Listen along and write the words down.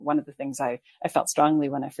One of the things I felt strongly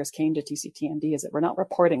when I first came to TCTMD is that we're not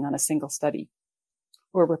reporting on a single study.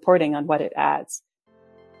 We're reporting on what it adds.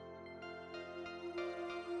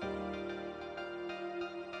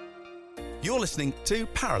 You're listening to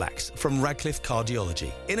Parallax from Radcliffe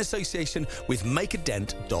Cardiology in association with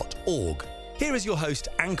makeadent.org. Here is your host,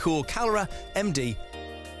 Ankur Kalra, MD.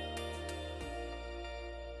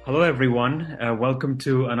 Hello, everyone. Welcome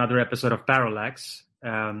to another episode of Parallax.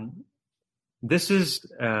 This is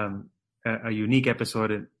a unique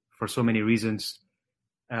episode for so many reasons.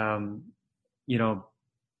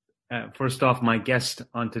 First off, my guest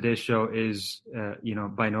on today's show is,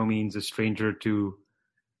 by no means a stranger to,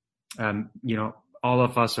 all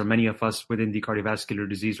of us or many of us within the cardiovascular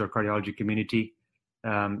disease or cardiology community.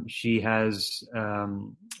 She has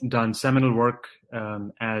done seminal work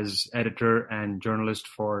as editor and journalist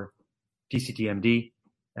for TCTMD.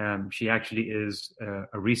 She actually is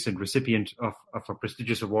a recent recipient of a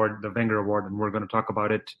prestigious award, the Wenger Award, and we're going to talk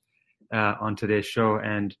about it on today's show.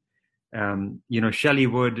 And Shelley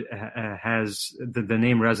Wood has the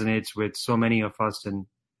name resonates with so many of us, and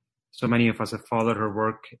so many of us have followed her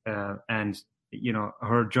work. And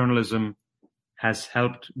her journalism has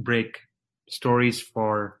helped break stories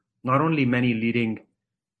for not only many leading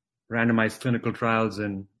randomized clinical trials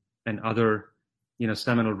and other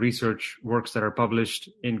seminal research works that are published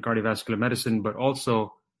in cardiovascular medicine, but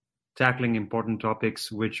also tackling important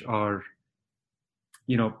topics which are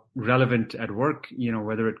relevant at work,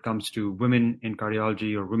 whether it comes to women in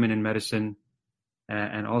cardiology or women in medicine,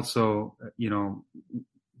 and also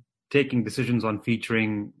taking decisions on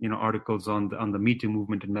featuring articles on the Me Too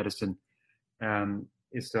movement in medicine.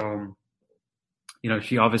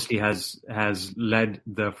 She obviously has led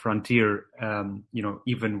the frontier,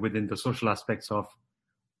 even within the social aspects of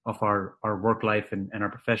our work life and our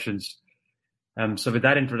professions. So with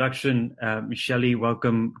that introduction, Shelley,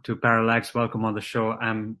 welcome to Parallax. Welcome on the show.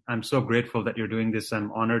 I'm so grateful that you're doing this.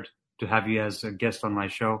 I'm honored to have you as a guest on my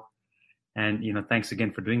show. And, thanks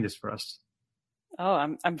again for doing this for us. Oh,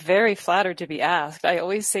 I'm very flattered to be asked. I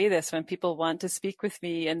always say this when people want to speak with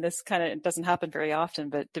me, and this it doesn't happen very often,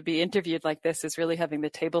 but to be interviewed like this is really having the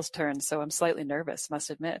tables turned. So I'm slightly nervous, must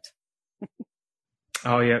admit.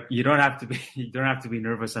 Oh yeah, you don't have to be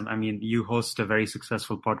nervous. I mean, you host a very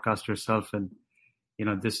successful podcast yourself, and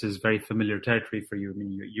this is very familiar territory for you. I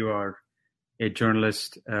mean, you are a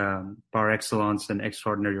journalist par excellence and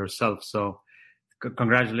extraordinary yourself. So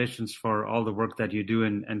congratulations for all the work that you do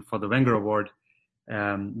and for the Wenger Award.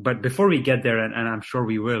 But before we get there, and I'm sure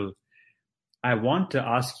we will, I want to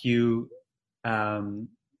ask you a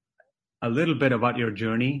little bit about your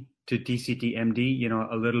journey to TCTMD,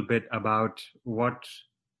 a little bit about what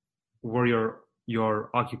were your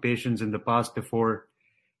occupations in the past before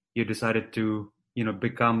you decided to,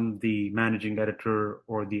 become the managing editor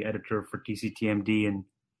or the editor for TCTMD, and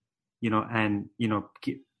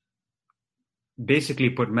basically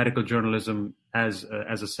put medical journalism as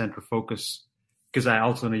a central focus. Because I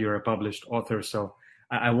also know you're a published author, so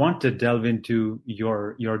I want to delve into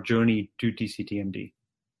your journey to TCTMD.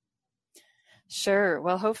 Sure.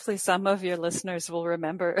 Well, hopefully some of your listeners will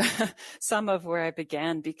remember some of where I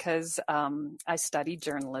began, because I studied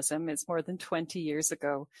journalism. It's more than 20 years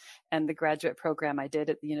ago. And the graduate program I did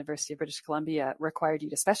at the University of British Columbia required you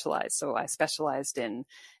to specialize. So I specialized in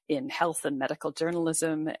health and medical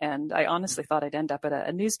journalism. And I honestly thought I'd end up at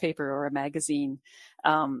a newspaper or a magazine.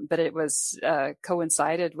 But it was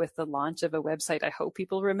coincided with the launch of a website I hope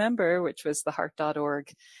people remember, which was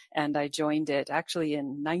theheart.org. And I joined it actually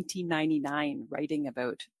in 1999, writing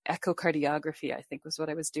about echocardiography, I think was what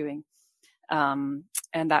I was doing. And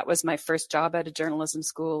that was my first job at a journalism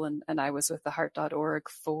school. And I was with theheart.org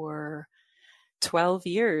for 12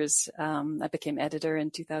 years. I became editor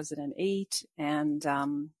in 2008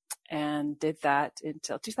 and did that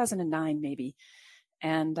until 2009, maybe.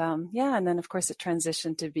 And and then of course it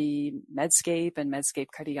transitioned to be Medscape and Medscape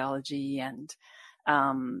Cardiology, and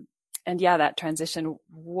that transition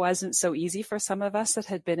wasn't so easy for some of us that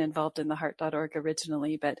had been involved in the heart.org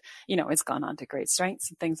originally, but it's gone on to great strengths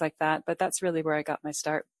and things like that. But that's really where I got my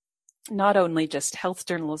start. Not only just health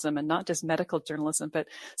journalism and not just medical journalism, but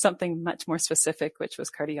something much more specific, which was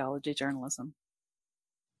cardiology journalism.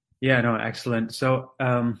 Yeah, no, excellent. So,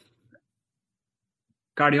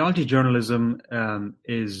 cardiology journalism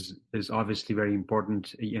is obviously very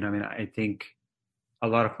important. I think a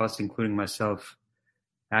lot of us, including myself,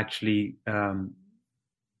 actually,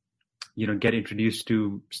 get introduced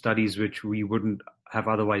to studies which we wouldn't have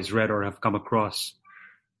otherwise read or have come across,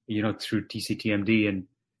 through TCTMD. And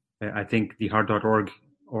I think the heart.org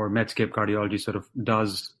or Medscape Cardiology sort of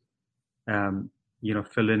does,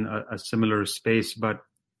 fill in a similar space. But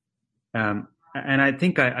And I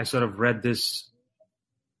think I sort of read this,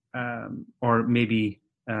 or maybe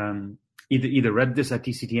either read this at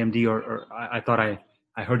TCTMD, or I thought I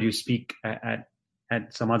heard you speak at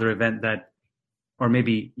some other event that, or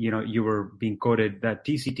maybe you were being quoted that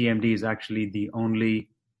TCTMD is actually the only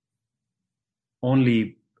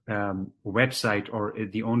website or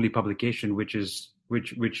the only publication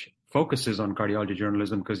which focuses on cardiology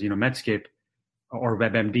journalism, because Medscape or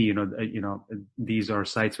WebMD, these are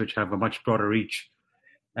sites which have a much broader reach,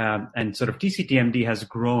 and sort of TCTMD has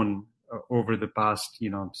grown over the past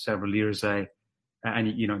several years.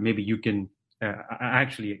 Maybe you can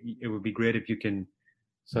actually, it would be great if you can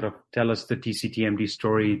sort of tell us the TCTMD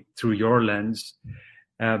story through your lens.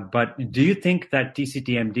 But do you think that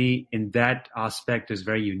TCTMD in that aspect is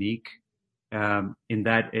very unique, in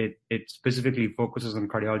that it specifically focuses on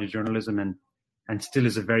cardiology journalism and still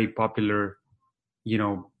is a very popular,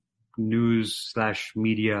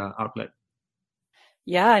 news/media outlet?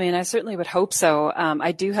 Yeah, I mean, I certainly would hope so.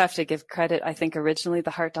 I do have to give credit. I think originally the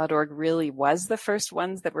heart.org really was the first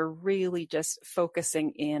ones that were really just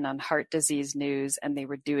focusing in on heart disease news, and they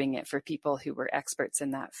were doing it for people who were experts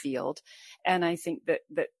in that field. And I think that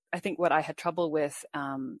what I had trouble with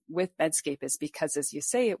Medscape is because, as you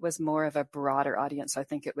say, it was more of a broader audience. So I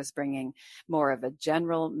think it was bringing more of a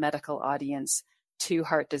general medical audience to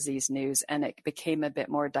heart disease news, and it became a bit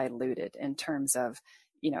more diluted in terms of,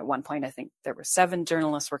 at one point, I think there were 7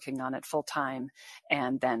 journalists working on it full time,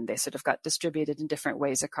 and then they sort of got distributed in different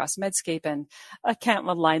ways across Medscape. And I can't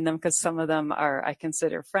malign them because some of them I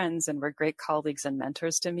consider friends and were great colleagues and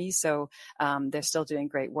mentors to me. So they're still doing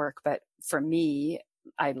great work. But for me,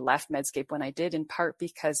 I left Medscape when I did, in part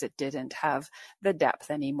because it didn't have the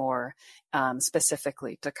depth anymore,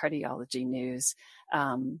 specifically to cardiology news.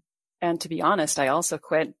 And to be honest, I also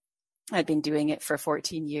quit. I'd been doing it for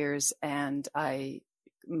 14 years, and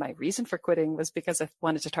my reason for quitting was because I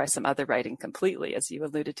wanted to try some other writing completely. As you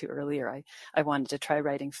alluded to earlier, I wanted to try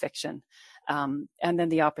writing fiction. And then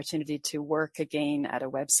the opportunity to work again at a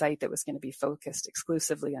website that was going to be focused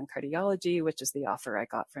exclusively on cardiology, which is the offer I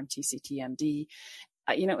got from TCTMD.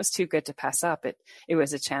 It was too good to pass up. It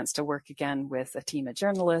was a chance to work again with a team of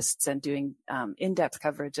journalists and doing in-depth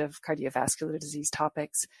coverage of cardiovascular disease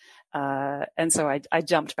topics. And so I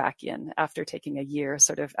jumped back in after taking a year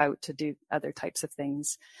sort of out to do other types of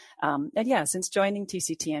things. Since joining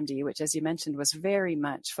TCTMD, which, as you mentioned, was very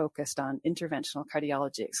much focused on interventional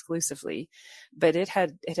cardiology exclusively, but it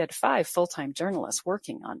had 5 full-time journalists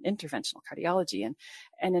working on interventional cardiology.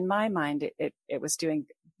 And in my mind, it was doing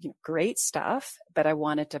great stuff, but I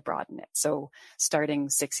wanted to broaden it. So starting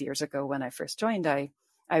 6 years ago when I first joined, I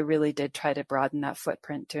really did try to broaden that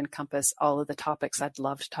footprint to encompass all of the topics I'd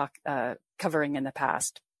loved covering in the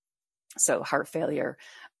past. So heart failure,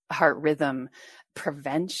 heart rhythm,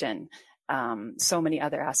 prevention, so many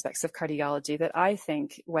other aspects of cardiology that I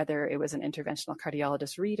think, whether it was an interventional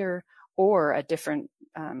cardiologist reader or a different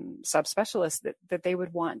subspecialist, that they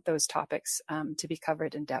would want those topics to be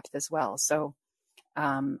covered in depth as well. So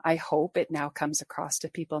I hope it now comes across to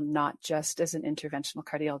people not just as an interventional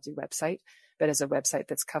cardiology website, but as a website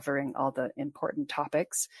that's covering all the important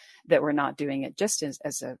topics, that we're not doing it just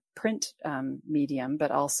as a print medium, but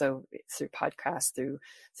also through podcasts, through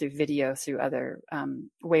video, through other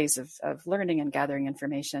ways of learning and gathering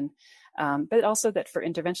information. But also that for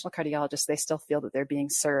interventional cardiologists, they still feel that they're being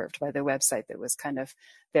served by the website that was kind of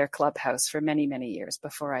their clubhouse for many, many years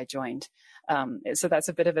before I joined. So that's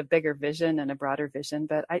a bit of a bigger vision and a broader vision,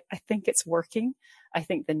 but I think it's working. I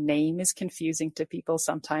think the name is confusing to people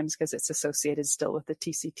sometimes because it's associated still with the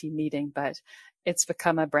TCT meeting, but it's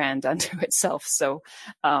become a brand unto itself. So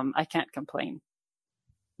I can't complain.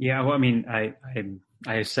 Yeah, well, I mean,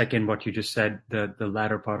 I second what you just said, the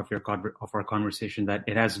latter part of our conversation, that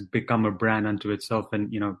it has become a brand unto itself.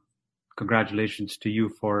 And, congratulations to you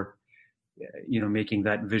for, making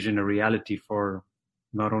that vision a reality for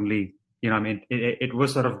not only, it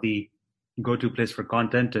was sort of the go-to place for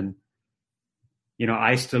content. And,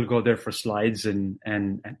 I still go there for slides and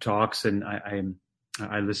talks, and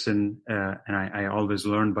I listen and I always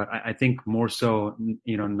learn. But I think more so,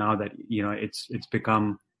 now that,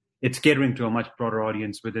 it's catering to a much broader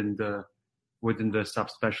audience within the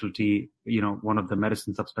subspecialty, one of the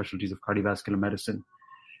medicine subspecialties of cardiovascular medicine.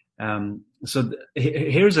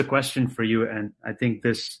 Here's a question for you, and I think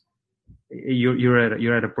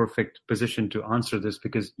you're at a perfect position to answer this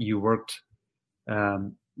because you worked,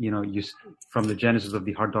 from the genesis of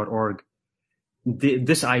the heart.org.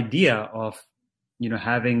 This idea of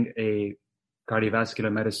having a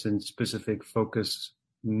cardiovascular medicine specific focus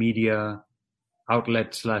media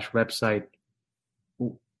outlet / website,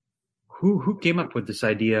 who came up with this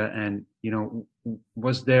idea, and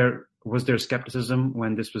was there skepticism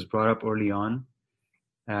when this was brought up early on,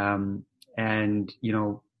 and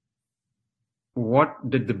what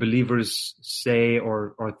did the believers say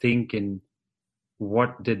or think, and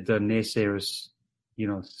what did the naysayers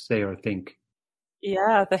say or think?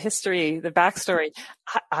 Yeah, the history, the backstory.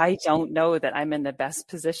 I don't know that I'm in the best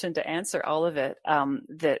position to answer all of it.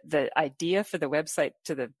 The idea for the website,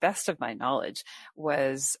 to the best of my knowledge,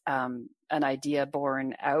 was an idea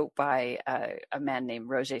born out by a man named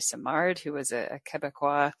Roger Simard, who was a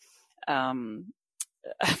Quebecois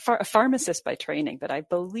a pharmacist by training, but I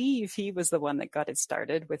believe he was the one that got it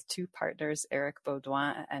started with two partners, Eric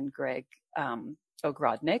Baudouin and Greg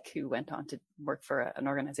Ogrodnik, who went on to work for an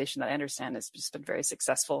organization that I understand has just been very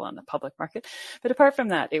successful on the public market. But apart from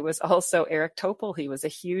that, it was also Eric Topol. He was a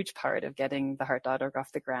huge part of getting the Heart.org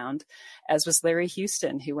off the ground, as was Larry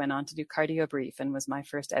Houston, who went on to do Cardio Brief and was my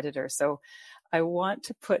first editor. So I want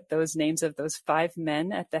to put those names of those 5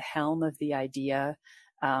 men at the helm of the idea.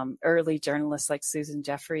 Early journalists like Susan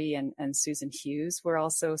Jeffrey and Susan Hughes were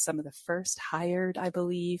also some of the first hired, I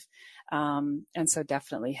believe. And so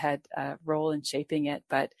definitely had a role in shaping it.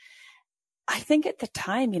 But I think at the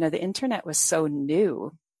time, the internet was so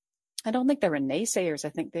new. I don't think there were naysayers. I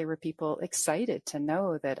think they were people excited to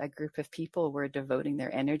know that a group of people were devoting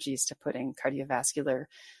their energies to putting cardiovascular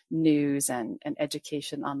news and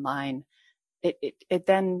education online. It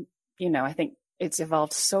then, I think, it's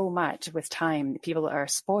evolved so much with time. People are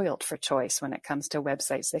spoiled for choice when it comes to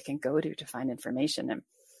websites they can go to find information,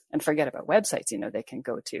 and forget about websites. They can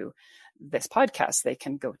go to this podcast, they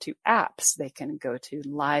can go to apps, they can go to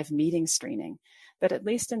live meeting streaming. But at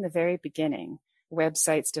least in the very beginning,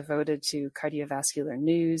 websites devoted to cardiovascular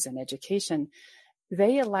news and education,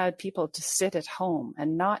 they allowed people to sit at home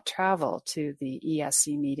and not travel to the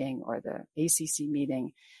ESC meeting or the ACC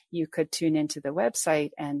meeting. You could tune into the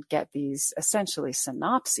website and get these essentially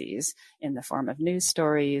synopses in the form of news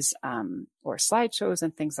stories or slideshows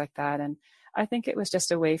and things like that. And I think it was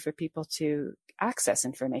just a way for people to access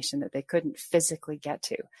information that they couldn't physically get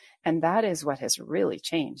to. And that is what has really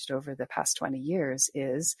changed over the past 20 years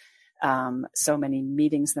is so many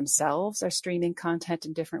meetings themselves are streaming content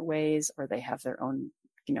in different ways, or they have their own,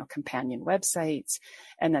 companion websites.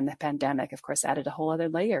 And then the pandemic, of course, added a whole other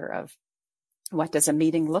layer of what does a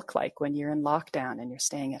meeting look like when you're in lockdown and you're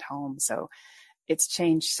staying at home. So it's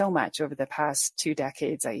changed so much over the past 2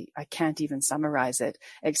 decades. I can't even summarize it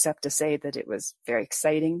except to say that it was very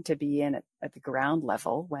exciting to be in at the ground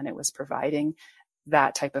level when it was providing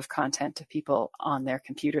that type of content to people on their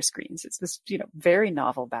computer screens. It was, very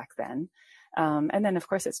novel back then. And then, of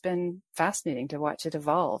course, it's been fascinating to watch it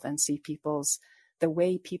evolve and see the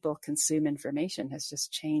way people consume information has just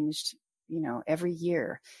changed, every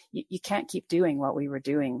year. You can't keep doing what we were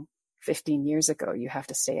doing 15 years ago. You have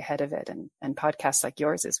to stay ahead of it. And podcasts like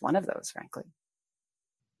yours is one of those, frankly.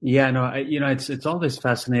 Yeah, no, it's always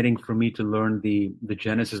fascinating for me to learn the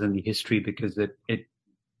genesis and the history, because it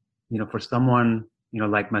for someone,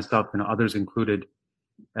 like myself, others included,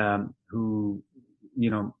 who,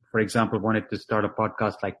 for example, wanted to start a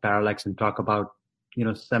podcast like Parallax and talk about,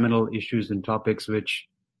 seminal issues and topics which,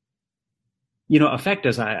 affect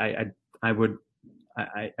us. I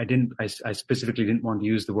specifically didn't want to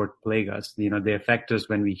use the word plague us. They affect us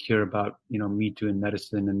when we hear about, Me Too in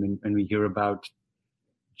medicine, and when we hear about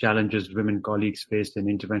challenges women colleagues faced in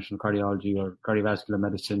interventional cardiology or cardiovascular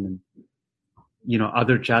medicine, and,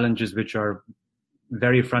 other challenges which are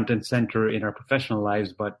very front and center in our professional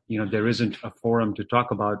lives, but, there isn't a forum to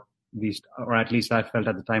talk about these, or at least I felt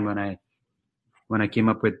at the time when I came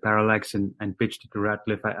up with Parallax and pitched it to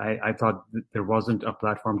Radcliffe, I thought that there wasn't a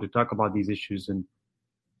platform to talk about these issues. And,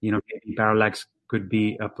 maybe Parallax could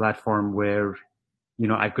be a platform where,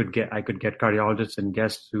 I could get cardiologists and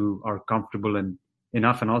guests who are comfortable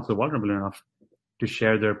enough and also vulnerable enough to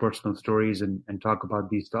share their personal stories and talk about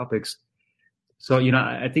these topics. So,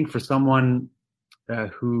 I think for someone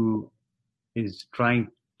who is trying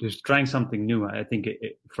something new, I think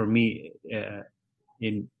for me,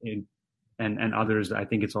 and others, I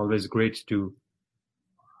think it's always great to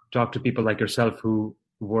talk to people like yourself who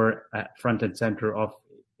were at front and center of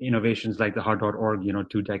innovations like the Heart.org,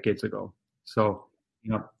 2 decades ago. So,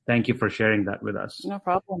 thank you for sharing that with us. No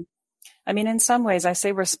problem. I mean, in some ways, I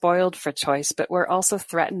say we're spoiled for choice, but we're also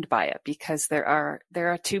threatened by it because there are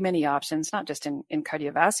too many options, not just in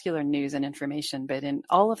cardiovascular news and information, but in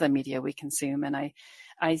all of the media we consume. And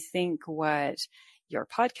I think what your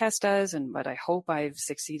podcast does, and what I hope I've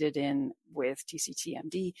succeeded in with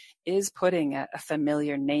TCTMD, is putting a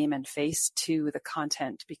familiar name and face to the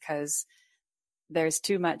content, because there's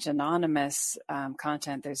too much anonymous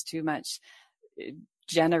content. There's too much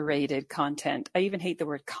generated content. I even hate the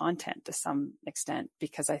word content to some extent,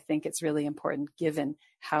 because I think it's really important, given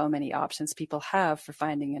how many options people have for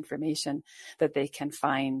finding information, that they can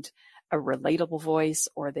find a relatable voice,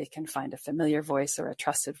 or they can find a familiar voice or a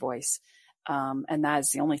trusted voice. And that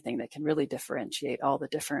is the only thing that can really differentiate all the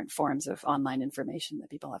different forms of online information that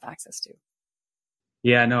people have access to.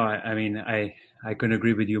 Yeah, no, I mean, I couldn't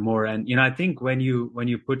agree with you more. And, I think when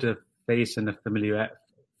you put a face and a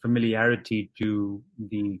familiarity to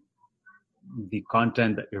the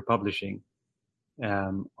content that you're publishing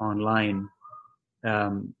online,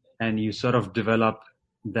 and you sort of develop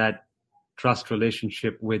that trust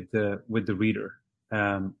relationship with the reader,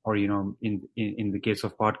 or in the case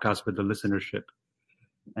of podcasts, with the listenership,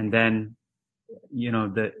 and then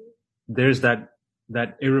there's that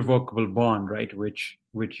irrevocable bond, right, which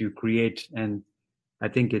you create, and I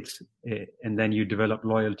think and then you develop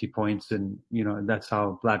loyalty points, and that's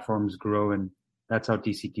how platforms grow, and that's how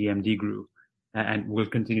TCTMD grew, and will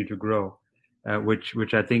continue to grow,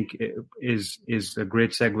 which I think is a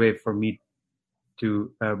great segue for me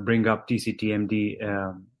to bring up TCTMD,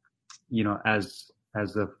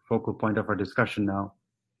 as the focal point of our discussion now,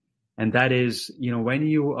 and that is, when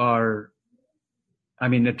you are, I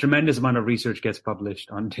mean, a tremendous amount of research gets published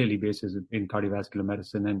on a daily basis in cardiovascular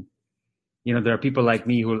medicine, and there are people like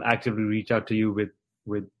me who will actively reach out to you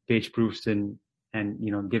with page proofs and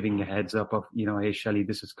giving a heads up of, hey, Shelley,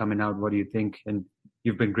 this is coming out. What do you think? And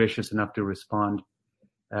you've been gracious enough to respond,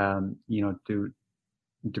 to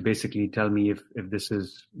basically tell me if this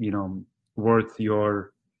is, worth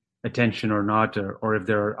your attention or not, or if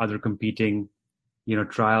there are other competing,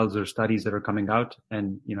 trials or studies that are coming out.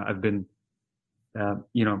 And, I've been,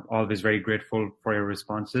 always very grateful for your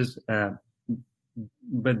responses.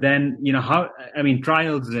 But then,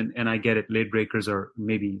 trials, and I get it, late breakers are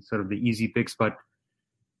maybe sort of the easy picks, but,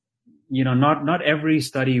 not every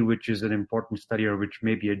study, which is an important study or which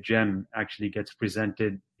may be a gem, actually gets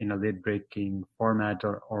presented in a late breaking format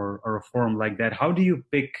or a forum like that. How do you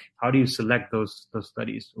select those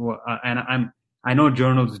studies? Well, and I know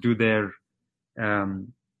journals do their,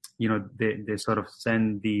 they sort of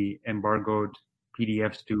send the embargoed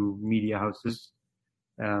PDFs to media houses.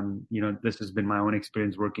 This has been my own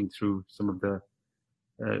experience working through some of the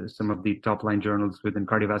top line journals within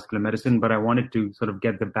cardiovascular medicine, but I wanted to sort of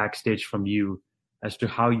get the backstage from you as to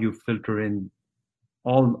how you filter in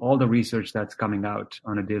all the research that's coming out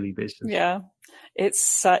on a daily basis. Yeah, it's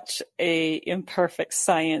such a imperfect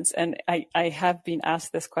science. And I have been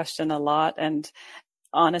asked this question a lot, and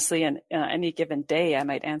honestly, on any given day, I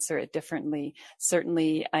might answer it differently.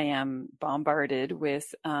 Certainly, I am bombarded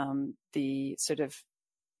with the sort of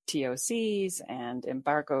TOCs and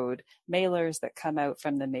embargoed mailers that come out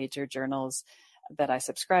from the major journals that I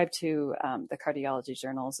subscribe to, the cardiology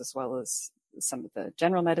journals, as well as some of the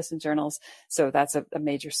general medicine journals. So that's a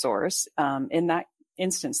major source. In that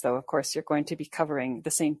instance, though, of course, you're going to be covering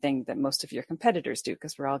the same thing that most of your competitors do,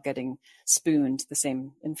 because we're all getting spooned the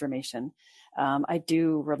same information. I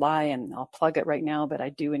do rely, and I'll plug it right now, but I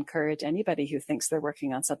do encourage anybody who thinks they're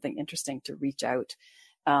working on something interesting to reach out.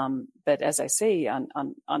 But as I say,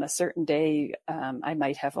 on a certain day, I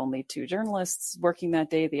might have only 2 journalists working that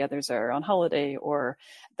day. The others are on holiday, or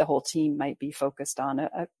the whole team might be focused on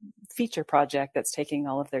a feature project that's taking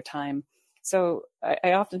all of their time. So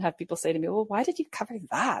I often have people say to me, well, why did you cover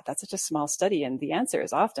that? That's such a small study. And the answer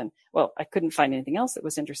is often, well, I couldn't find anything else that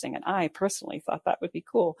was interesting. And I personally thought that would be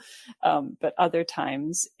cool. But other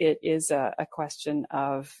times it is a question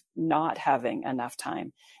of not having enough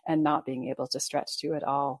time and not being able to stretch to it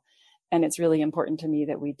all. And it's really important to me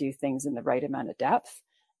that we do things in the right amount of depth.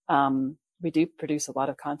 We do produce a lot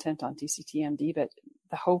of content on TCTMD, but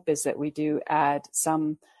the hope is that we do add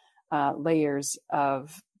some layers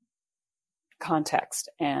of context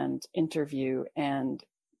and interview and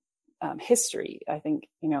history. I think,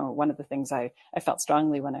 one of the things I felt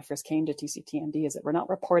strongly when I first came to TCTMD is that we're not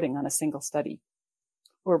reporting on a single study.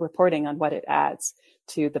 We're reporting on what it adds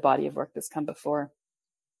to the body of work that's come before.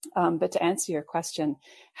 But to answer your question,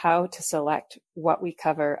 how to select what we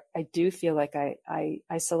cover, I do feel like I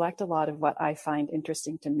select a lot of what I find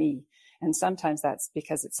interesting to me. And sometimes that's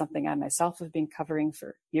because it's something I myself have been covering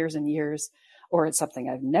for years and years, or it's something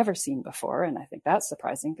I've never seen before. And I think that's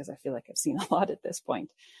surprising, because I feel like I've seen a lot at this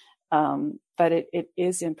point. But it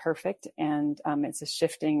is imperfect, and it's a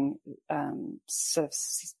shifting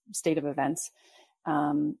state of events.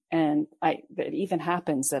 And it even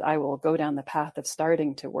happens that I will go down the path of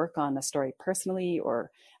starting to work on a story personally,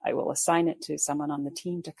 or I will assign it to someone on the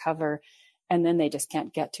team to cover. and then they just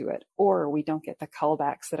can't get to it, or we don't get the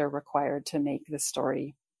callbacks that are required to make the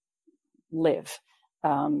story live.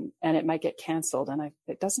 And it might get canceled. And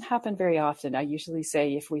it doesn't happen very often. I usually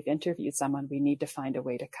say if we've interviewed someone, we need to find a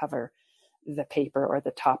way to cover the paper or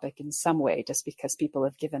the topic in some way, just because people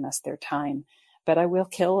have given us their time. But I will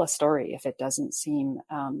kill a story if it doesn't seem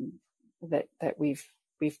that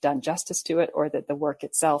we've done justice to it, or that the work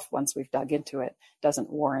itself, once we've dug into it, doesn't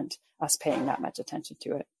warrant us paying that much attention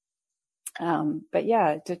to it. But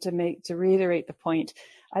yeah, to reiterate the point,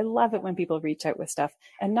 I love it when people reach out with stuff,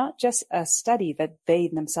 and not just a study that they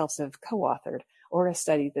themselves have co-authored or a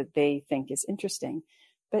study that they think is interesting,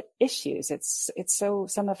 but issues. It's so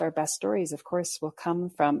some of our best stories, of course, will come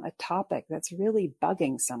from a topic that's really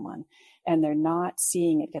bugging someone, and they're not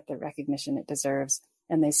seeing it get the recognition it deserves.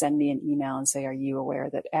 And they send me an email and say, are you aware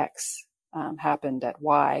that X happened at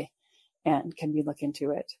Y? And can you look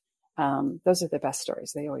into it? Those are the best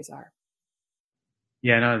stories. They always are.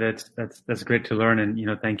 Yeah, no, that's great to learn.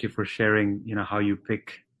 And, thank you for sharing, how you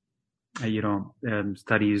pick,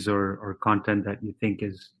 studies or content that you think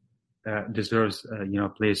deserves, a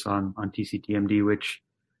place on TCTMD, which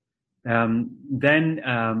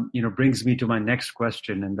then brings me to my next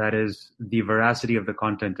question, and that is the veracity of the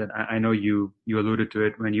content. And I know you alluded to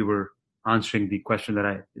it when you were answering the question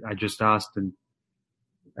that I just asked. And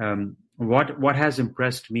what has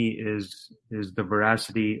impressed me is the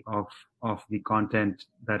veracity of the content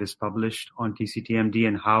that is published on TCTMD,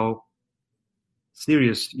 and how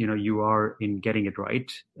serious you are in getting it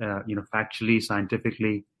right, factually,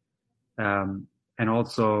 scientifically, and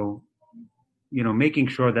also making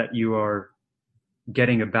sure that you are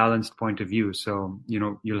getting a balanced point of view. So,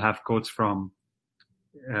 you'll have quotes from,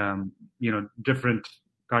 different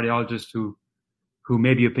cardiologists who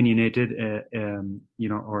may be opinionated,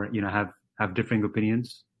 or, have differing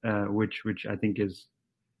opinions, which I think is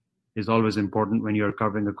always important when you're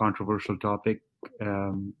covering a controversial topic,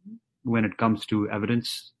 when it comes to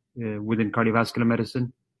evidence, within cardiovascular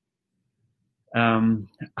medicine.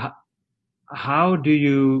 How do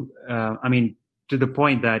you, to the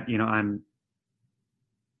point that, I'm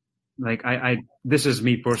like, this is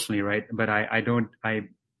me personally, right? But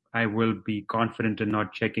I will be confident in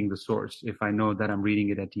not checking the source if I know that I'm reading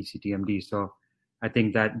it at TCTMD. So I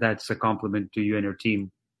think that's a compliment to you and your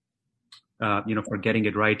team, for getting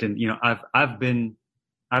it right. And, I've been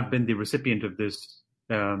the recipient of this,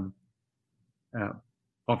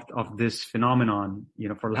 of this phenomenon,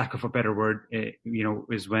 for lack of a better word,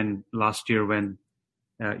 is when last year when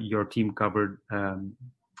your team covered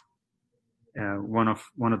one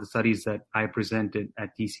of the studies that I presented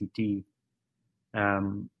at TCT,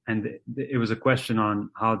 and it was a question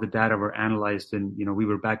on how the data were analyzed, and we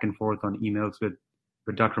were back and forth on emails with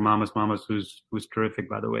Dr. Mamas, who's terrific,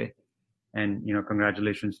 by the way, and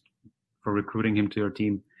congratulations for recruiting him to your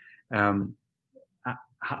team.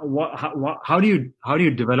 How do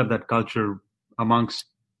you develop that culture amongst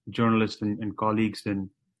journalists and colleagues, and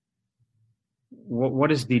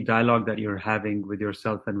what is the dialogue that you're having with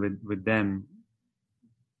yourself and with them,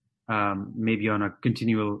 maybe on a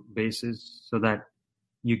continual basis, so that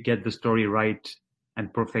you get the story right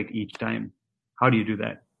and perfect each time? How do you do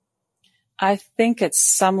that? I think at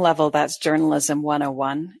some level that's journalism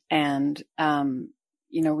 101. And,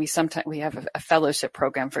 we have a fellowship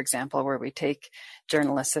program, for example, where we take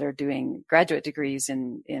journalists that are doing graduate degrees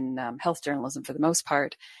in health journalism for the most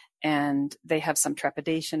part, and they have some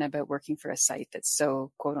trepidation about working for a site that's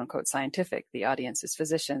so quote unquote scientific. The audience is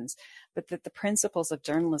physicians, but that the principles of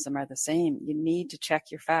journalism are the same. You need to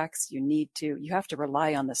check your facts. You have to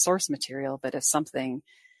rely on the source material, but if something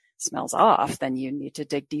smells off, then you need to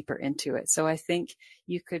dig deeper into it. So I think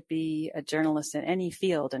you could be a journalist in any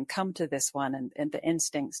field and come to this one, and the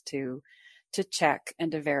instincts to check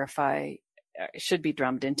and to verify should be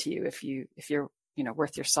drummed into you if you're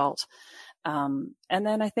worth your salt. And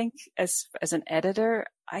then I think as an editor,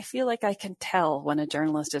 I feel like I can tell when a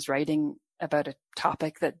journalist is writing about a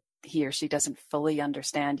topic that he or she doesn't fully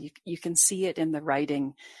understand. You can see it in the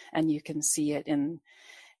writing, and you can see it in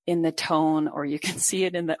the tone, or you can see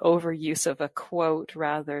it in the overuse of a quote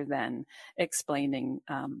rather than explaining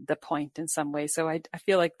the point in some way. So I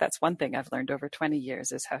feel like that's one thing I've learned over 20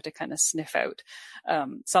 years, is how to kind of sniff out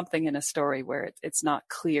something in a story where it's not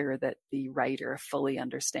clear that the writer fully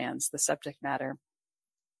understands the subject matter.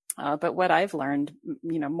 But what I've learned,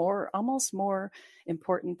 almost more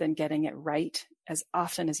important than getting it right as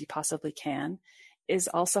often as you possibly can, is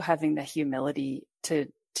also having the humility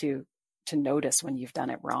to notice when you've done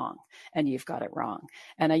it wrong and you've got it wrong.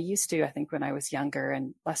 And I used to, I think when I was younger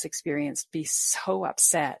and less experienced, be so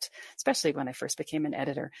upset, especially when I first became an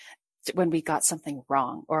editor, when we got something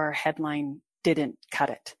wrong or our headline didn't cut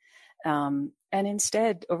it. And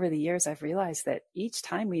instead, over the years, I've realized that each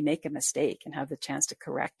time we make a mistake and have the chance to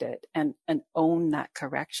correct it and own that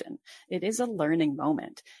correction, it is a learning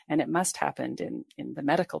moment. And it must happen in the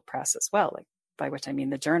medical press as well, like by which I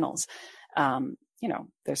mean the journals.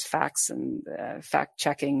 There's facts and fact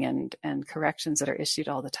checking and corrections that are issued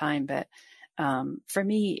all the time. But for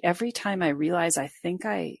me, every time I realize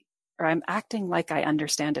I'm acting like I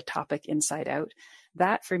understand a topic inside out,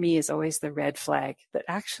 that for me is always the red flag that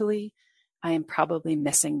actually I am probably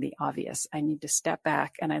missing the obvious. I need to step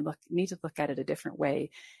back and need to look at it a different way.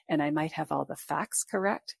 And I might have all the facts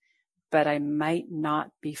correct, but I might not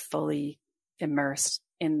be fully immersed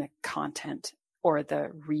in the content or the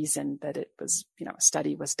reason that it was, a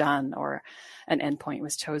study was done or an endpoint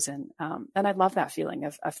was chosen. And I love that feeling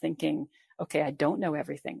of thinking, okay, I don't know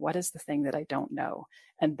everything. What is the thing that I don't know?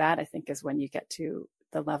 And that, I think, is when you get to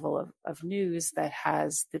the level of news that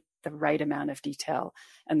has the right amount of detail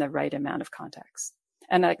and the right amount of context.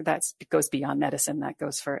 And that goes beyond medicine. That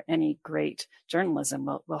goes for any great journalism.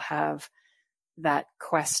 Will have that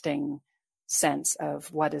questing sense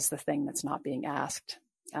of what is the thing that's not being asked.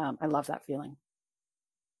 I love that feeling.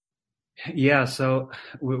 Yeah. So,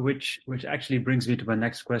 which actually brings me to my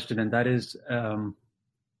next question, and that is,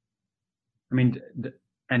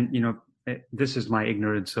 this is my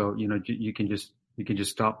ignorance. So, you can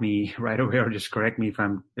just stop me right away or just correct me if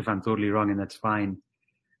I'm totally wrong, and that's fine.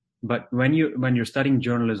 But when you're studying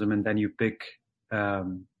journalism and then you pick, a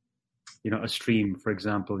stream, for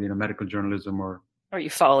example, medical journalism or you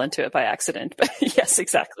fall into it by accident. But yes,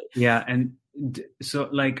 exactly. Yeah. And so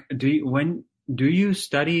do you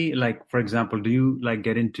study, like, for example, do you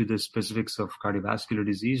get into the specifics of cardiovascular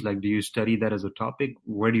disease? Like, do you study that as a topic?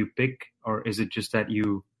 Where do you pick? Or is it just that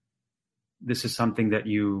this is something that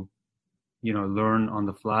you learn on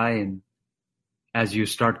the fly, and as you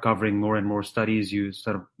start covering more and more studies, you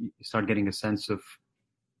start getting a sense of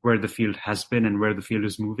where the field has been and where the field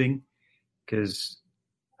is moving?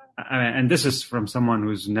 And this is from someone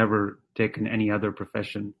who's never taken any other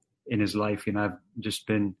profession in his life. I've just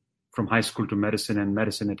been from high school to medicine, and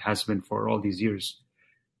medicine it has been for all these years.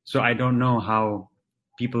 So I don't know how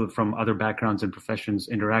people from other backgrounds and professions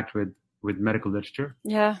interact with medical literature.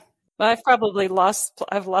 Yeah. Well, I've lost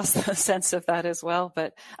the sense of that as well,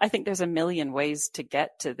 but I think there's a million ways to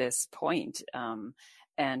get to this point.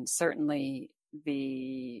 And certainly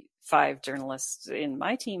the 5 journalists in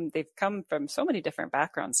my team, they've come from so many different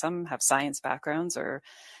backgrounds. Some have science backgrounds or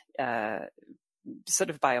sort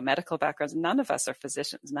of biomedical backgrounds. None of us are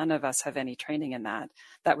physicians. None of us have any training in that.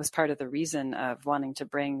 That was part of the reason of wanting to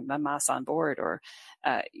bring Mamas on board, or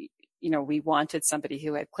we wanted somebody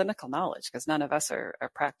who had clinical knowledge, because none of us are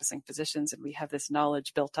practicing physicians, and we have this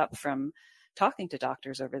knowledge built up from talking to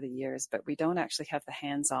doctors over the years, but we don't actually have the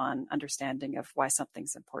hands-on understanding of why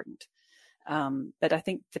something's important. But I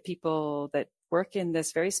think the people that work in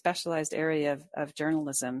this very specialized area of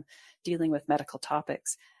journalism dealing with medical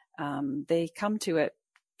topics, they come to it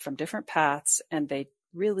from different paths, and they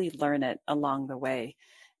really learn it along the way.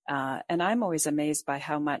 And I'm always amazed by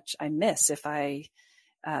how much I miss if I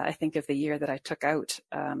think of the year that I took out,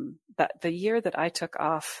 but the year that I took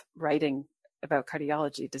off writing about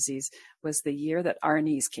cardiology disease was the year that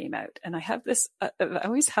ARNIS came out. And I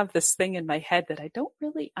always have this thing in my head that I don't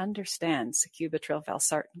really understand sacubitril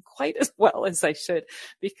valsartan quite as well as I should,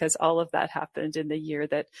 because all of that happened in the year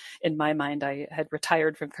that, in my mind, I had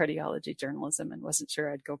retired from cardiology journalism and wasn't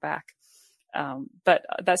sure I'd go back. But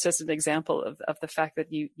that's just an example of the fact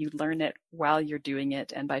that you learn it while you're doing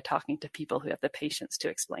it, and by talking to people who have the patience to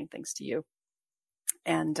explain things to you.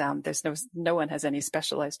 And there's no one has any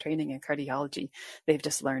specialized training in cardiology. They've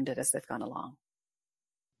just learned it as they've gone along.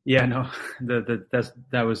 Yeah, no,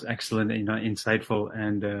 that was excellent, insightful,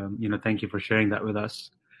 and thank you for sharing that with us.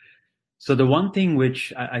 So the one thing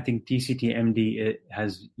which I think TCT-MD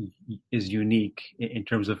is unique in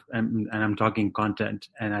terms of, and I'm talking content,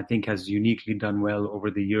 and I think has uniquely done well over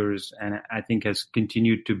the years, and I think has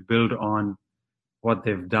continued to build on what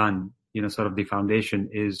they've done, sort of the foundation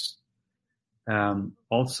is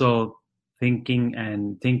also thinking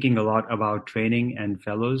a lot about training and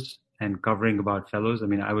fellows and covering about fellows. I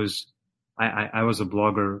mean, I was a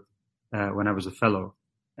blogger when I was a fellow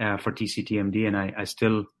for TCT-MD, and I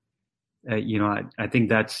still, I think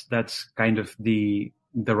that's kind of the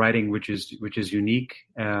writing which is unique,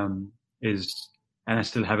 and I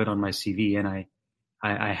still have it on my CV, and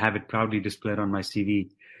I have it proudly displayed on my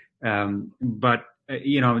CV. But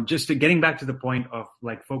just getting back to the point of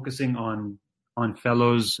focusing on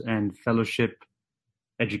fellows and fellowship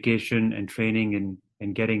education and training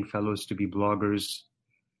and getting fellows to be bloggers.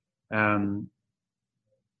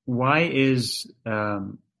 Why is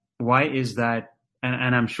that?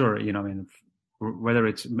 And I'm sure, I mean, whether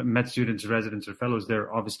it's med students, residents, or fellows,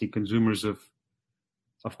 they're obviously consumers of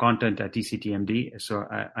content at TCTMD. So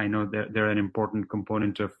I know that they're an important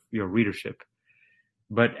component of your readership.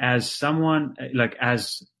 But as someone, like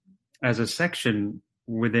as a section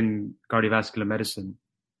within cardiovascular medicine,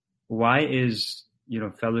 why is,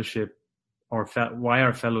 fellowship why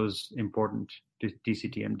are fellows important to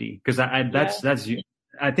TCTMD? Because I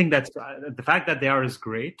think that's the fact that they are is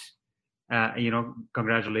great.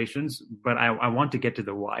 Congratulations. But I want to get to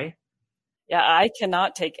the why. Yeah, I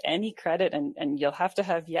cannot take any credit, and you'll have to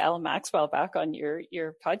have Yael Maxwell back on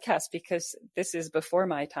your podcast, because this is before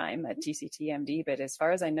my time at TCTMD. But as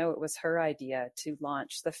far as I know, it was her idea to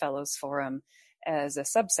launch the Fellows Forum as a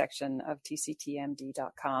subsection of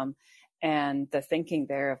TCTMD.com. And the thinking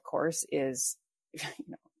there, of course, is,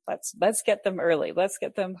 let's get them early. Let's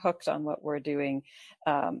get them hooked on what we're doing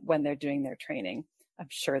when they're doing their training. I'm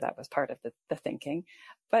sure that was part of the thinking.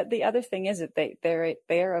 But the other thing is that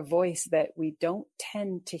they're a voice that we don't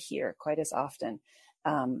tend to hear quite as often.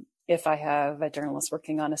 If I have a journalist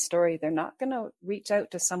working on a story, they're not going to reach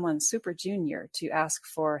out to someone super junior to ask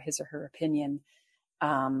for his or her opinion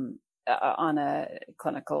on a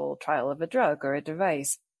clinical trial of a drug or a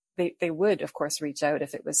device. They would, of course, reach out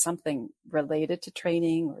if it was something related to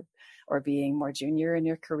training or being more junior in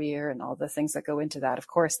your career and all the things that go into that. Of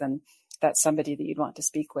course, then that's somebody that you'd want to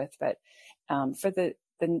speak with. But for the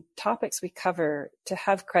topics we cover, to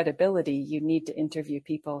have credibility, you need to interview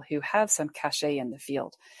people who have some cachet in the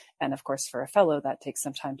field. And of course, for a fellow, that takes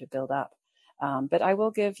some time to build up. But I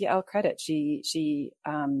will give Yael credit. She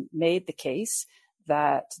made the case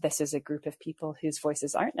that this is a group of people whose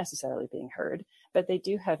voices aren't necessarily being heard, but they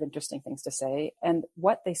do have interesting things to say. And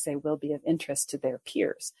what they say will be of interest to their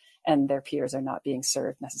peers. And their peers are not being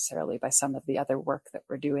served necessarily by some of the other work that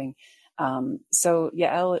we're doing. So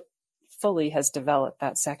Yael fully has developed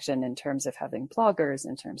that section in terms of having bloggers,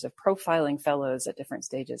 in terms of profiling fellows at different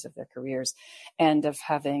stages of their careers, and of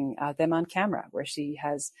having them on camera, where she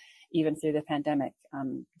has, even through the pandemic,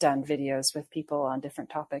 done videos with people on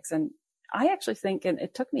different topics. And I actually think, and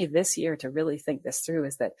it took me this year to really think this through,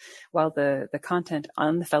 is that while the content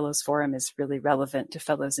on the Fellows Forum is really relevant to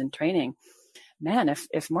fellows in training, man,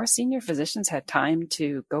 if more senior physicians had time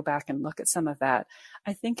to go back and look at some of that,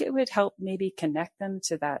 I think it would help maybe connect them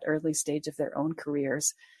to that early stage of their own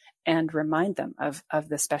careers and remind them of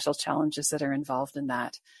the special challenges that are involved in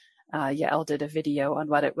that. Yael did a video on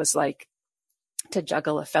what it was like to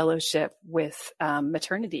juggle a fellowship with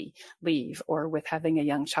maternity leave or with having a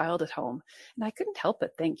young child at home. And I couldn't help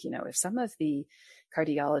but think, if some of the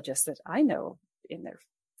cardiologists that I know in their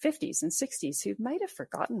 50s and 60s who might have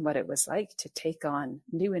forgotten what it was like to take on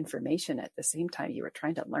new information at the same time you were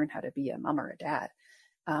trying to learn how to be a mom or a dad,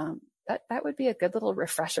 that would be a good little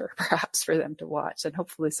refresher perhaps for them to watch. And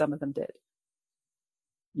hopefully some of them did.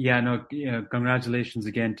 Yeah, no, congratulations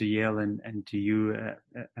again to Yael and to you.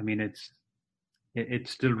 I mean, it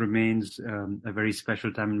still remains a very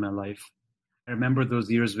special time in my life. I remember those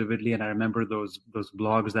years vividly, and I remember those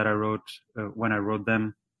blogs that I wrote when I wrote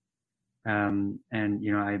them. And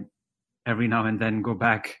I every now and then go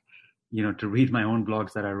back, to read my own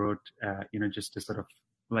blogs that I wrote, just to sort of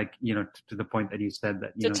to the point that you said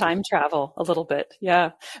that, to time travel a little bit.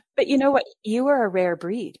 Yeah. But you know what? You are a rare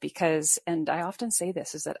breed because, and I often say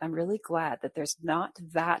this, is that I'm really glad that there's not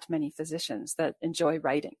that many physicians that enjoy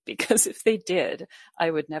writing, because if they did, I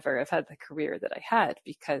would never have had the career that I had,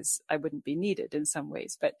 because I wouldn't be needed in some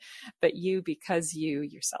ways. But you, because you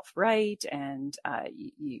yourself write and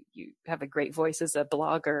you have a great voice as a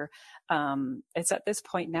blogger, it's at this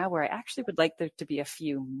point now where I actually would like there to be a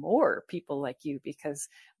few more people like you, because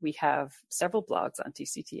we have several blogs on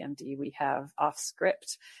TCTMD. We have Off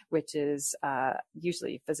Script, which is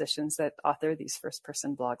usually physicians that author these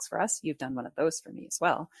first-person blogs for us. You've done one of those for me as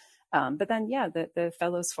well. But then, the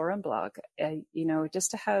Fellows Forum blog,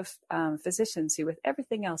 just to have physicians who, with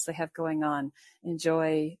everything else they have going on,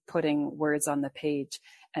 enjoy putting words on the page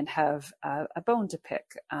and have a bone to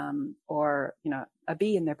pick or, a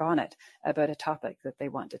bee in their bonnet about a topic that they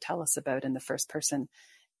want to tell us about in the first person.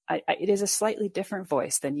 It is a slightly different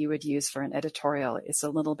voice than you would use for an editorial. It's a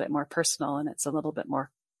little bit more personal and it's a little bit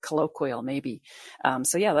more colloquial, maybe.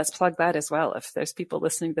 Let's plug that as well. If there's people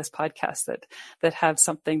listening to this podcast that have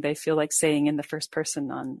something they feel like saying in the first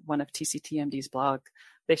person on one of TCTMD's blog,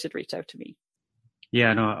 they should reach out to me.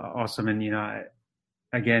 Yeah, no, awesome. And,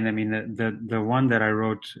 again, I mean, the one that I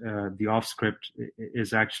wrote, the Off Script,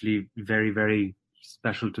 is actually very, very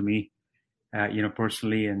special to me,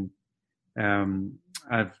 personally. And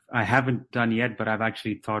I haven't done yet, but I've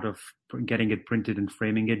actually thought of getting it printed and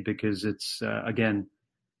framing it, because it's again,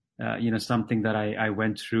 something that I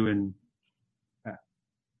went through, and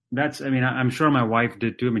that's, I mean, I'm sure my wife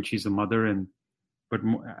did too. I mean, she's a mother, but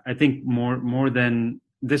I think more than,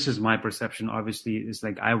 this is my perception, obviously, is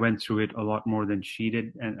like I went through it a lot more than she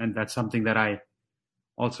did, and that's something that I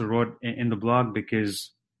also wrote in the blog,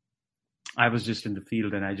 because I was just in the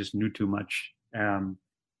field and I just knew too much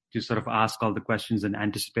to sort of ask all the questions and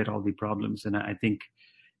anticipate all the problems. And I think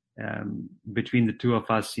between the two of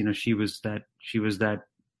us, she was that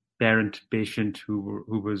parent patient who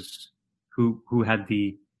had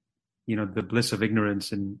the the bliss of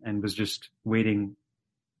ignorance and was just waiting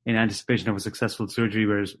in anticipation of a successful surgery,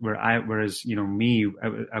 whereas me,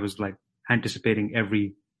 I was like anticipating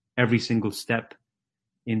every single step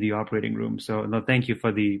in the operating room. So no, thank you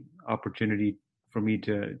for the opportunity for me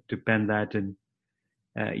to pen that. And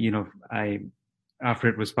I, after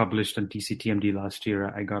it was published on TCTMD last year,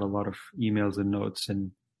 I got a lot of emails and notes,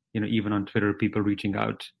 and even on Twitter, people reaching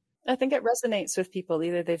out. I think it resonates with people.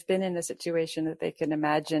 Either they've been in a situation that they can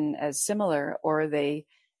imagine as similar, or they,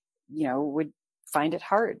 would find it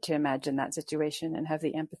hard to imagine that situation and have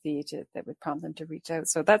the empathy that would prompt them to reach out.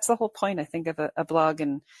 So that's the whole point, I think, of a blog,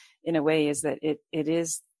 and in a way, is that it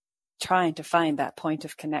is trying to find that point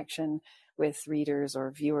of connection with readers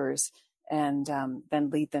or viewers, and then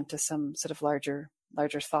lead them to some sort of larger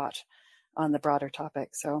thought on the broader topic.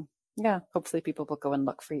 So yeah, hopefully people will go and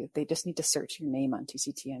look for you. They just need to search your name on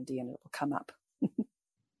TCTMD and it will come up.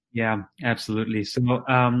 Yeah, absolutely. So,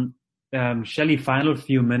 Shelley, final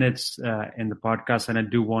few minutes in the podcast, and I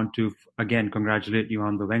do want to, again, congratulate you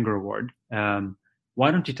on the Wenger Award.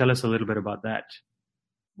 Why don't you tell us a little bit about that?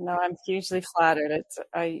 No, I'm hugely flattered.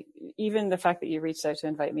 Even the fact that you reached out to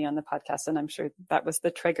invite me on the podcast, and I'm sure that was the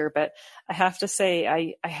trigger, but I have to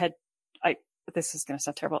say, this is going to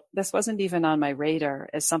sound terrible. This wasn't even on my radar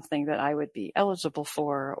as something that I would be eligible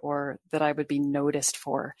for or that I would be noticed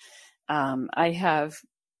for. I have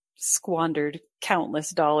squandered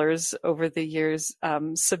countless dollars over the years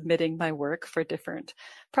submitting my work for different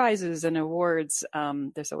prizes and awards.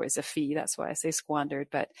 There's always a fee. That's why I say squandered.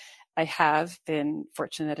 But I have been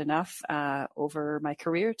fortunate enough over my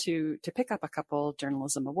career to pick up a couple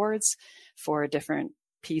journalism awards for different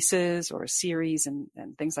pieces or series and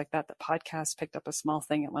things like that. The podcast picked up a small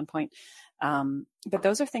thing at one point. But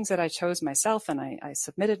those are things that I chose myself, and I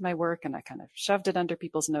submitted my work and I kind of shoved it under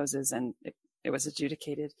people's noses, and it was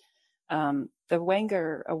adjudicated. The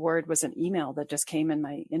Wenger Award was an email that just came in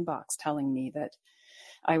my inbox telling me that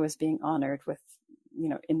I was being honored with,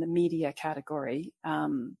 in the media category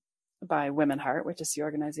by Women Heart, which is the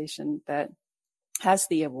organization that has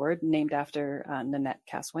the award, named after Nanette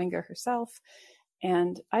Cass-Wenger herself.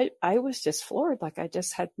 And I was just floored. Like, I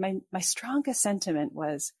just had my strongest sentiment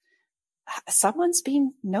was someone's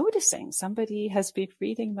been noticing. Somebody has been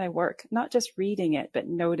reading my work, not just reading it, but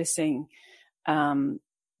noticing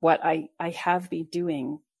what I have been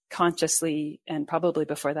doing consciously, and probably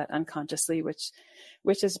before that unconsciously, which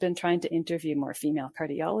has been trying to interview more female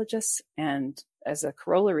cardiologists, and as a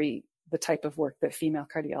corollary, the type of work that female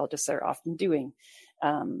cardiologists are often doing.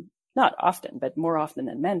 Not often, but more often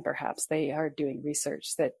than men, perhaps, they are doing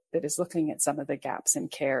research that is looking at some of the gaps in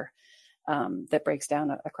care that breaks down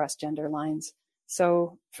across gender lines.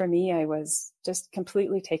 So for me, I was just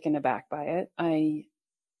completely taken aback by it.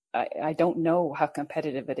 I don't know how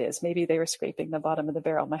competitive it is. Maybe they were scraping the bottom of the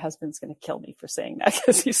barrel. My husband's going to kill me for saying that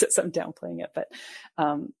because he says I'm downplaying it. But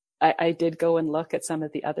I did go and look at some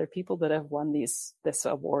of the other people that have won this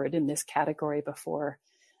award in this category before.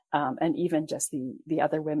 And even just the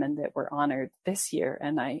other women that were honored this year.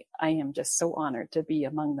 And I am just so honored to be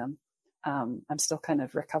among them. I'm still kind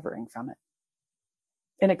of recovering from it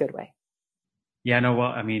in a good way. Yeah, no,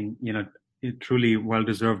 well, I mean, it truly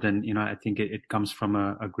well-deserved. And, I think it comes from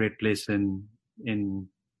a great place in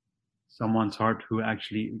someone's heart who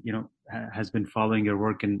actually, has been following your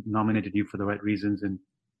work and nominated you for the right reasons. And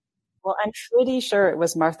well, I'm pretty sure it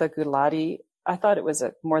was Martha Gulati. I thought it was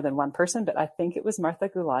more than one person, but I think it was Martha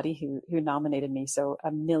Gulati who nominated me. So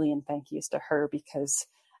a million thank yous to her, because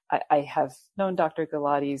I have known Dr.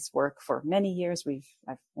 Gulati's work for many years.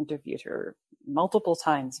 I've interviewed her multiple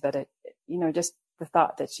times, but it just the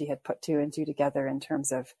thought that she had put two and two together in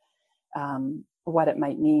terms of what it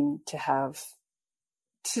might mean to have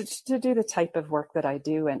to do the type of work that I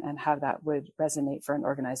do, and how that would resonate for an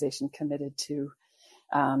organization committed to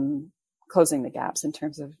closing the gaps in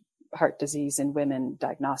terms of heart disease in women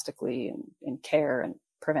diagnostically and in care and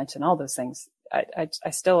prevention, all those things.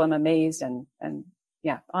 I still am amazed and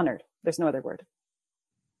yeah, honored. There's no other word.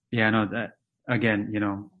 Yeah, no, that again,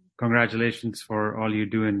 congratulations for all you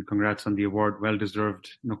do, and congrats on the award. Well deserved,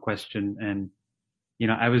 no question. And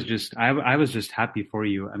I was just happy for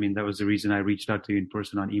you. I mean, that was the reason I reached out to you in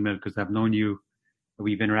person on email, because I've known you.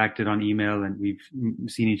 We've interacted on email and we've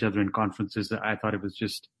seen each other in conferences. I thought it was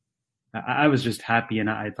just, I was just happy, and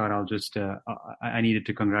I thought I needed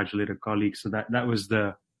to congratulate a colleague. So that was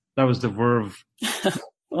the verve.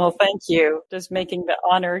 Well, thank you. Just making the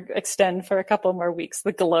honor extend for a couple more weeks.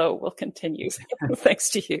 The glow will continue. Thanks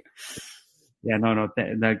to you. Yeah, no,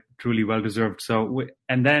 that truly well deserved. So,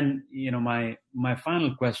 and then, my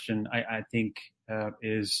final question, I think,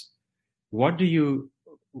 is what do you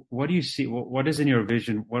see? What is in your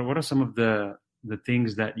vision? What are some of the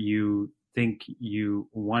things that you think you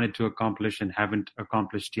wanted to accomplish and haven't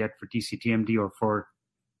accomplished yet for TCTMD or for,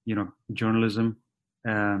 journalism,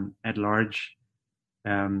 at large?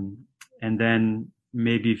 And then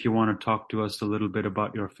maybe if you want to talk to us a little bit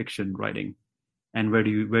about your fiction writing. And where do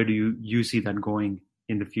you see that going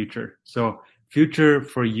in the future? So future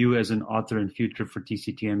for you as an author and future for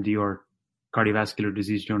TCTMD or cardiovascular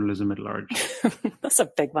disease journalism at large. That's a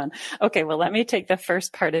big one. Okay, well, let me take the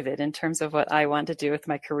first part of it in terms of what I want to do with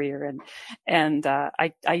my career. And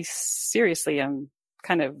I seriously am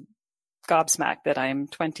kind of gobsmacked that I'm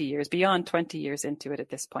beyond 20 years into it at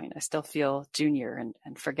this point. I still feel junior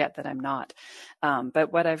and forget that I'm not.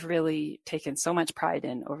 But what I've really taken so much pride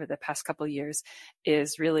in over the past couple of years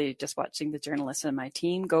is really just watching the journalists in my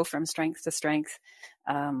team go from strength to strength.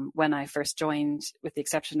 When I first joined, with the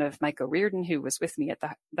exception of Mike O'Riordan, who was with me at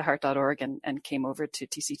the Heart.org and came over to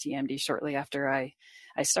TCTMD shortly after I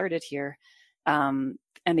started here.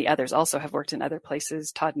 And the others also have worked in other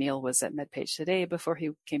places. Todd Neal was at MedPage Today before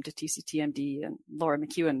he came to TCTMD, and Laura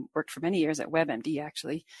McEwen worked for many years at WebMD,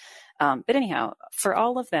 actually. But anyhow, for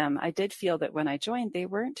all of them, I did feel that when I joined, they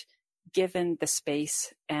weren't given the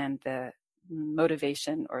space and the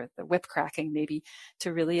motivation or the whip cracking maybe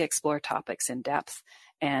to really explore topics in depth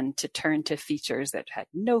and to turn to features that had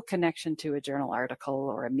no connection to a journal article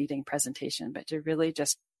or a meeting presentation, but to really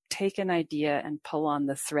just take an idea and pull on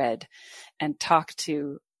the thread and talk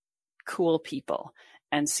to cool people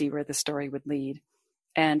and see where the story would lead.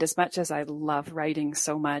 And as much as I love writing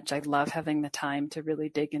so much, I love having the time to really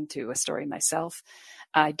dig into a story myself.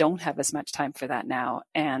 I don't have as much time for that now.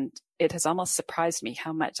 And it has almost surprised me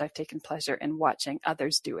how much I've taken pleasure in watching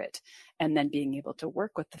others do it and then being able to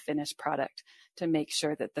work with the finished product to make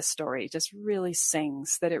sure that the story just really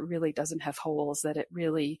sings, that it really doesn't have holes, that it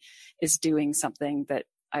really is doing something that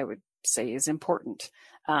I would say is important.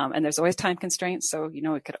 And there's always time constraints. So,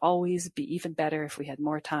 it could always be even better if we had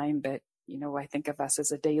more time. But, I think of us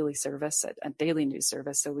as a daily service, a daily news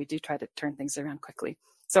service. So we do try to turn things around quickly.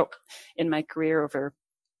 So in my career over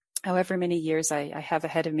however many years I have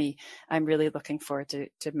ahead of me, I'm really looking forward to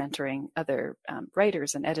mentoring other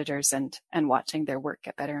writers and editors and watching their work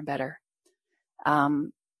get better and better.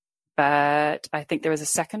 But I think there was a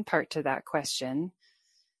second part to that question.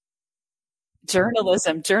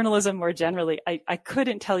 Journalism more generally, I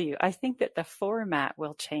couldn't tell you. I think that the format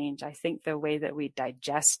will change. I think the way that we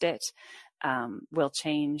digest it will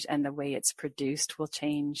change, and the way it's produced will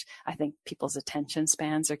change. I think people's attention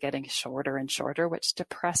spans are getting shorter and shorter, which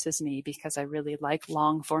depresses me because I really like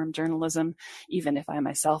long form journalism, even if I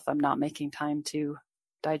myself am not making time to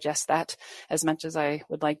digest that as much as I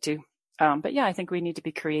would like to. But yeah, I think we need to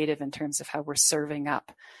be creative in terms of how we're serving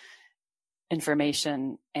up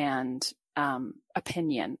information and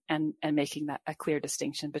opinion and making that a clear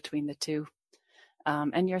distinction between the two.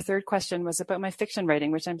 And your third question was about my fiction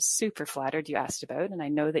writing, which I'm super flattered you asked about. And I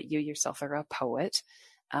know that you yourself are a poet.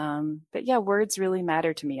 But yeah, words really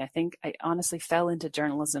matter to me. I think I honestly fell into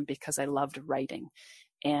journalism because I loved writing.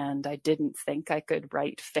 And I didn't think I could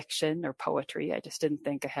write fiction or poetry. I just didn't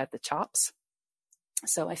think I had the chops.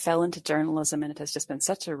 So I fell into journalism, and it has just been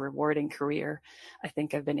such a rewarding career. I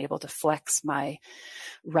think I've been able to flex my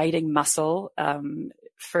writing muscle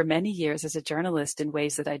for many years as a journalist in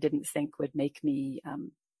ways that I didn't think would make me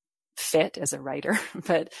fit as a writer,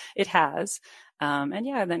 but it has. And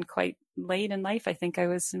yeah, then quite late in life, I think I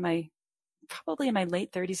was probably in my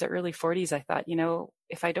late 30s or early 40s, I thought,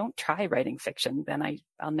 if I don't try writing fiction, then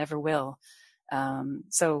I'll never will.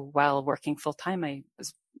 So while working full time, I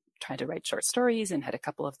was trying to write short stories and had a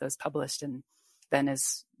couple of those published. And then,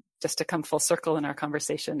 as just to come full circle in our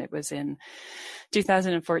conversation, it was in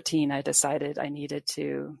 2014, I decided I needed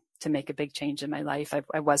to make a big change in my life.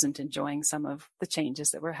 I wasn't enjoying some of the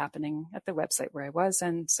changes that were happening at the website where I was.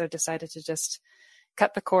 And so decided to just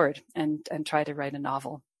cut the cord and try to write a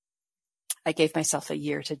novel. I gave myself a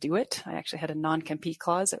year to do it. I actually had a non-compete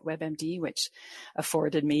clause at WebMD, which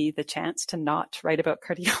afforded me the chance to not write about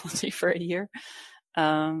cardiology for a year.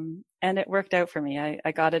 And it worked out for me.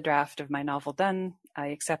 I got a draft of my novel done. I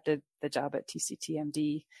accepted the job at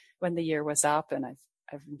TCTMD when the year was up, and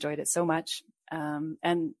I've enjoyed it so much.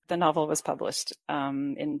 And the novel was published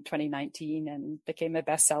in 2019 and became a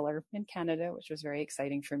bestseller in Canada, which was very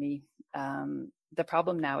exciting for me. The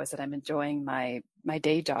problem now is that I'm enjoying my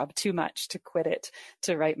day job too much to quit it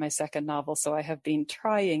to write my second novel. So I have been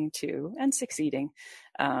trying to, and succeeding,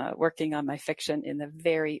 working on my fiction in the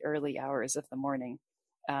very early hours of the morning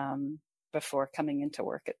before coming into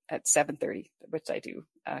work at 7:30, which I do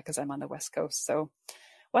because I'm on the West Coast. So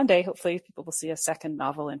one day, hopefully, people will see a second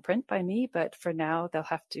novel in print by me. But for now, they'll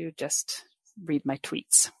have to just read my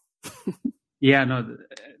tweets. Yeah, no,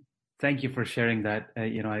 thank you for sharing that.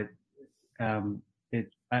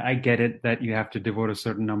 I get it that you have to devote a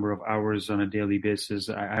certain number of hours on a daily basis.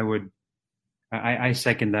 I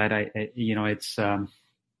second that. It's, and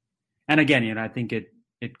again, I think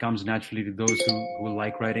it comes naturally to those who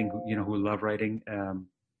like writing, who love writing.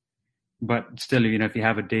 But still, if you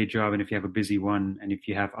have a day job and if you have a busy one and if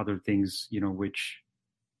you have other things, which,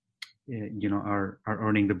 are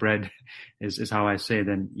earning the bread is how I say,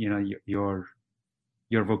 then, your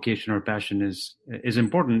vocation or passion is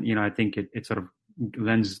important. I think it sort of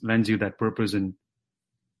lends you that purpose and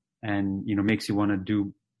makes you want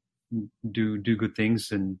to do good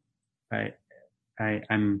things. And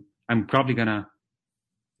I'm probably gonna,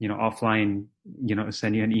 offline,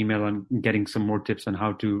 send you an email on getting some more tips on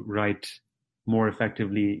how to write more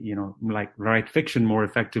effectively, like write fiction more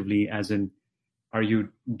effectively, as in, are you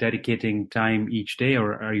dedicating time each day,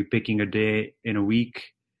 or are you picking a day in a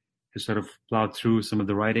week to sort of plow through some of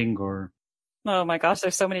the writing? Or oh my gosh,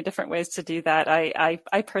 there's so many different ways to do that. I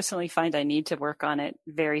personally find I need to work on it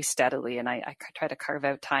very steadily, and I try to carve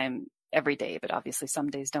out time every day, but obviously some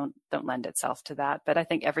days don't lend itself to that. But I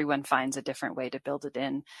think everyone finds a different way to build it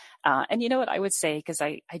in. And you know what I would say, because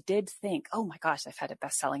I did think, oh my gosh, I've had a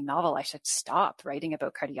best-selling novel. I should stop writing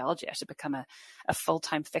about cardiology. I should become a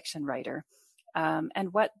full-time fiction writer.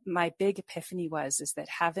 And what my big epiphany is that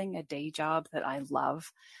having a day job that I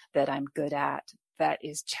love, that I'm good at, that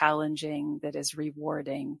is challenging, that is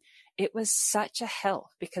rewarding, it was such a help,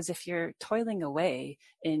 because if you're toiling away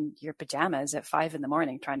in your pajamas at 5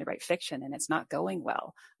 a.m. trying to write fiction and it's not going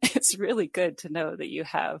well, it's really good to know that you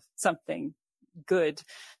have something good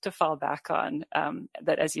to fall back on,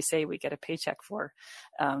 that, as you say, we get a paycheck for,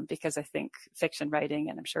 because I think fiction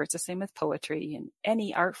writing, and I'm sure it's the same with poetry and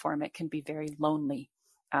any art form, it can be very lonely.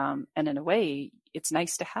 And in a way, it's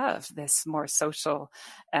nice to have this more social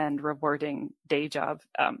and rewarding day job,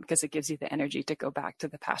 because it gives you the energy to go back to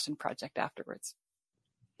the passion project afterwards.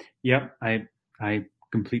 Yeah, I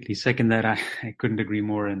completely second that. I couldn't agree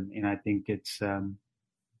more. And I think it's, I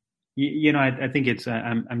think it's,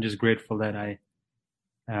 I'm just grateful that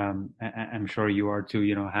I'm sure you are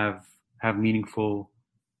too, have meaningful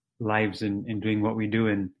lives in doing what we do,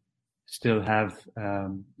 and still have,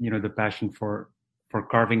 the passion for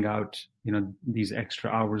carving out, these extra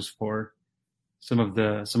hours for some of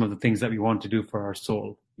the things that we want to do for our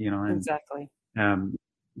soul, and, exactly.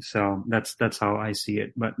 So that's how I see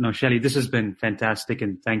it. But no, Shelley, this has been fantastic,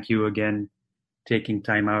 and thank you again, taking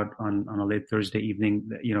time out on a late Thursday evening.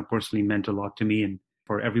 That, personally meant a lot to me, and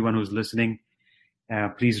for everyone who's listening,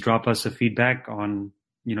 please drop us a feedback on,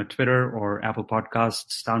 Twitter or Apple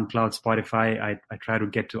Podcasts, SoundCloud, Spotify. I try to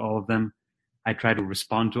get to all of them. I try to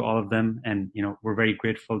respond to all of them. And, we're very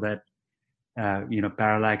grateful that,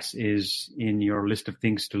 Parallax is in your list of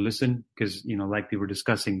things to listen, because, like we were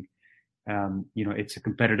discussing, it's a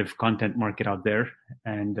competitive content market out there.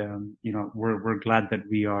 And, we're glad that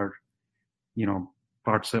we are,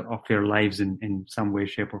 parts of your lives in some way,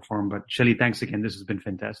 shape, or form. But Shelley, thanks again. This has been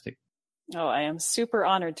fantastic. Oh, I am super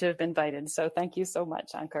honored to have been invited. So thank you so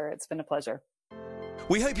much, Ankur. It's been a pleasure.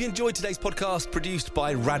 We hope you enjoyed today's podcast, produced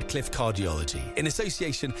by Radcliffe Cardiology in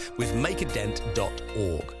association with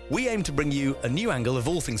makeadent.org. We aim to bring you a new angle of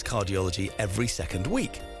all things cardiology every second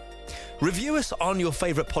week. Review us on your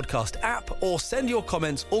favourite podcast app, or send your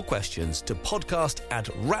comments or questions to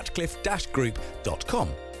podcast@radcliffe-group.com.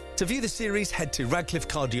 To view the series, head to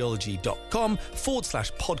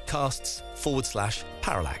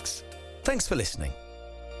radcliffecardiology.com/podcasts/parallax. Thanks for listening.